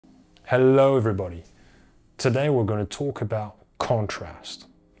Hello everybody. Today we're going to talk about contrast.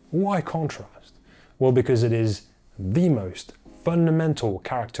 Why contrast? Well, because it is the most fundamental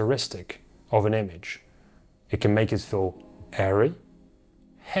characteristic of an image. It can make it feel airy,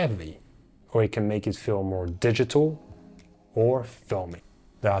 heavy, or it can make it feel more digital or filmy.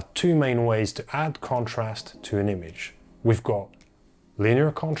 There are two main ways to add contrast to an image. We've got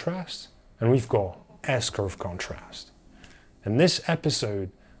linear contrast and we've got S-curve contrast. In this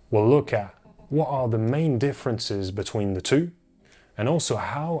episode, we'll look at what are the main differences between the two and also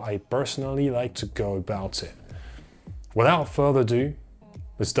how I personally like to go about it. Without further ado,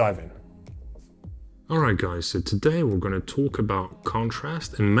 let's dive in. Alright guys, so today we're going to talk about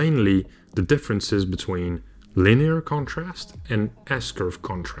contrast and mainly the differences between linear contrast and S-curve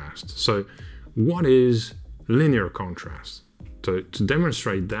contrast. So what is linear contrast? So to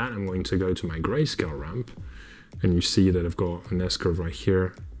demonstrate that, I'm going to go to my grayscale ramp and you see that I've got an S-curve right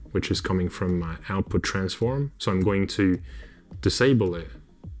here, which is coming from my output transform. So I'm going to disable it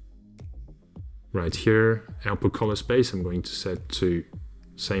right here. Output color space, I'm going to set to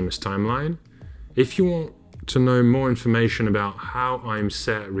same as timeline. If you want to know more information about how I'm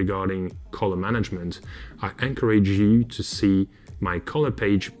set regarding color management, I encourage you to see my color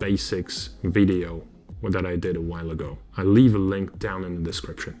page basics video that I did a while ago. I'll leave a link down in the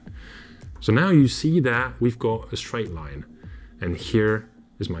description. So now you see that we've got a straight line, and here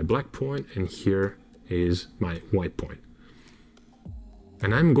is my black point and here is my white point.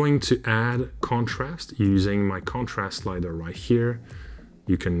 And I'm going to add contrast using my contrast slider right here.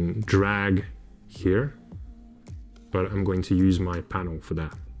 You can drag here, but I'm going to use my panel for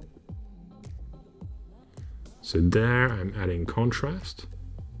that. So there I'm adding contrast,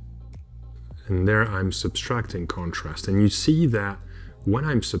 and there I'm subtracting contrast. And you see that when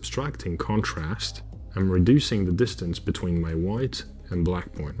I'm subtracting contrast, I'm reducing the distance between my white and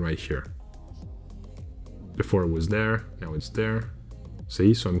black point right here. Before it was there, now it's there.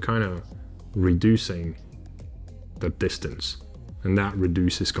 See, so I'm kind of reducing the distance, and that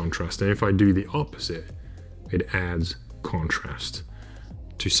reduces contrast. And if I do the opposite, it adds contrast.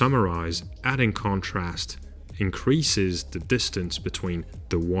 To summarize, adding contrast increases the distance between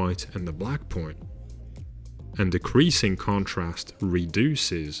the white and the black point, and decreasing contrast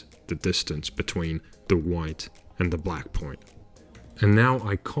reduces the distance between the white and the black point. And now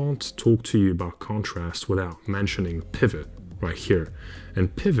I can't talk to you about contrast without mentioning pivot right here.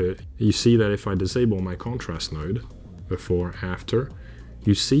 And pivot, you see that if I disable my contrast node, before, after,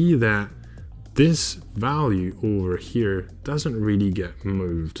 you see that this value over here doesn't really get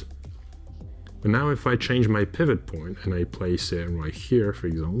moved. But now if I change my pivot point and I place it right here, for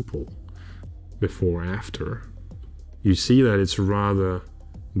example, before, after, you see that it's rather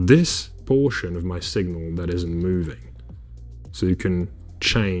this portion of my signal that isn't moving. So you can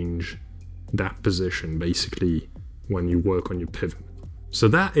change that position basically when you work on your pivot. So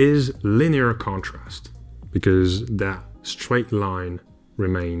that is linear contrast, because that straight line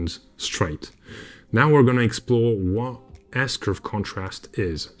remains straight. Now we're going to explore what S-curve contrast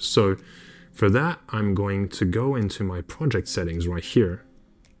is. So for that, I'm going to go into my project settings right here,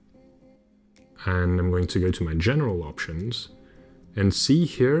 and I'm going to go to my general options and see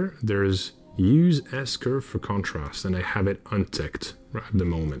here there's use S-curve for contrast, and I have it unticked right at the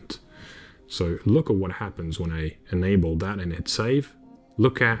moment. So look at what happens when I enable that and hit save.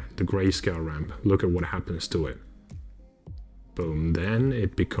 Look at the grayscale ramp, look at what happens to it. Boom, then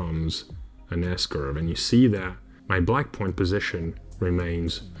it becomes an S-curve, and you see that my black point position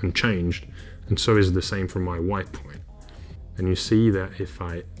remains unchanged, and so is the same for my white point. And you see that if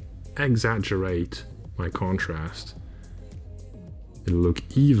I exaggerate my contrast, it'll look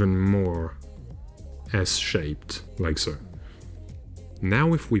even more S-shaped, like so.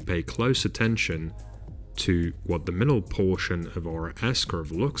 Now if we pay close attention to what the middle portion of our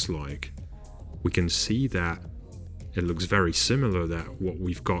S-curve looks like, we can see that it looks very similar to what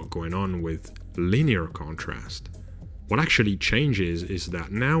we've got going on with linear contrast. What actually changes is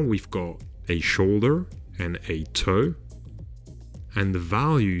that now we've got a shoulder and a toe, and the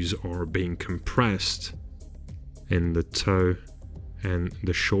values are being compressed in the toe and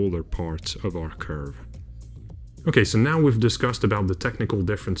the shoulder parts of our curve. Okay, so now we've discussed about the technical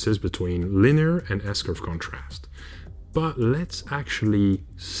differences between linear and S-curve contrast. But let's actually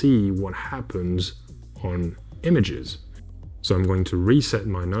see what happens on images. So I'm going to reset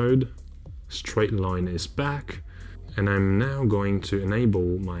my node, straight line is back, and I'm now going to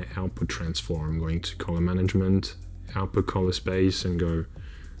enable my output transform. I'm going to color management, output color space, and go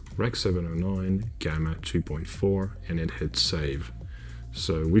Rec 709, gamma 2.4, and it hits save.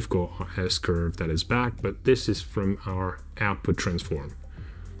 So we've got our S-curve that is back, but this is from our output transform.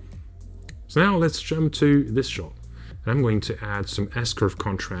 So now let's jump to this shot. And I'm going to add some S-curve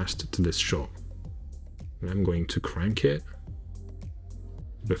contrast to this shot. And I'm going to crank it.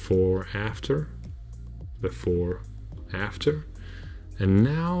 Before, after, before, after. And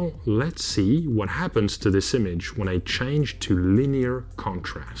now let's see what happens to this image when I change to linear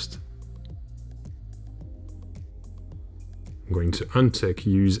contrast. I'm going to untick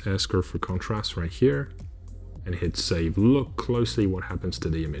use S-curve for contrast right here and hit save. Look closely what happens to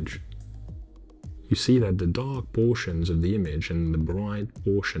the image. You see that the dark portions of the image and the bright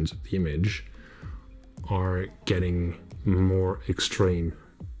portions of the image are getting more extreme.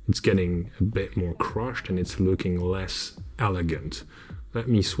 It's getting a bit more crushed and it's looking less elegant. Let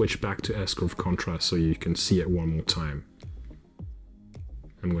me switch back to S-curve contrast so you can see it one more time.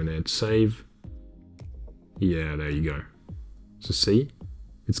 I'm going to hit save. Yeah, there you go. So see,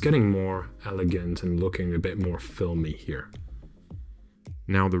 it's getting more elegant and looking a bit more filmy here.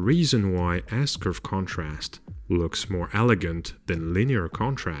 Now the reason why S-curve contrast looks more elegant than linear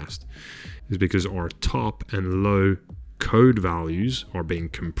contrast is because our top and low code values are being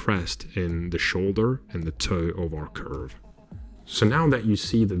compressed in the shoulder and the toe of our curve. So now that you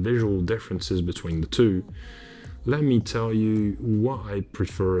see the visual differences between the two, let me tell you what I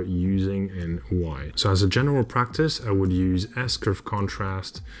prefer using and why. So as a general practice, I would use S-curve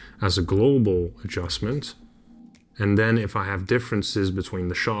contrast as a global adjustment. And then if I have differences between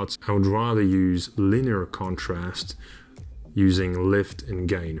the shots, I would rather use linear contrast using lift and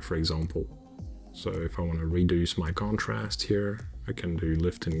gain, for example. So if I want to reduce my contrast here, I can do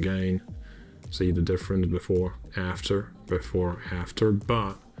lift and gain. See the difference before, after.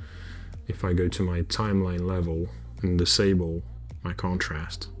 But if I go to my timeline level and disable my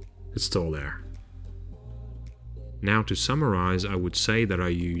contrast, it's still there. Now to summarize, I would say that I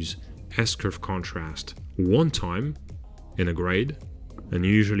use S-curve contrast one time in a grade, and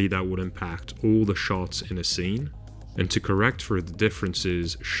usually that would impact all the shots in a scene. And to correct for the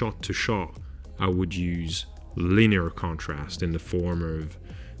differences shot to shot, I would use linear contrast in the form of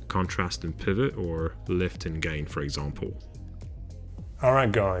contrast and pivot or lift and gain, for example.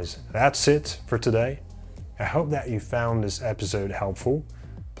 Alright guys, that's it for today. I hope that you found this episode helpful.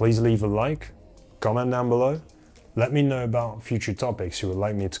 Please leave a like, comment down below, let me know about future topics you would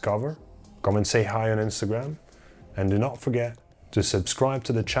like me to cover, come and say hi on Instagram, and do not forget to subscribe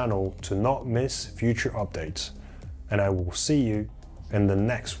to the channel to not miss future updates. And I will see you in the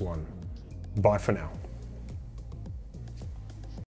next one. Bye for now.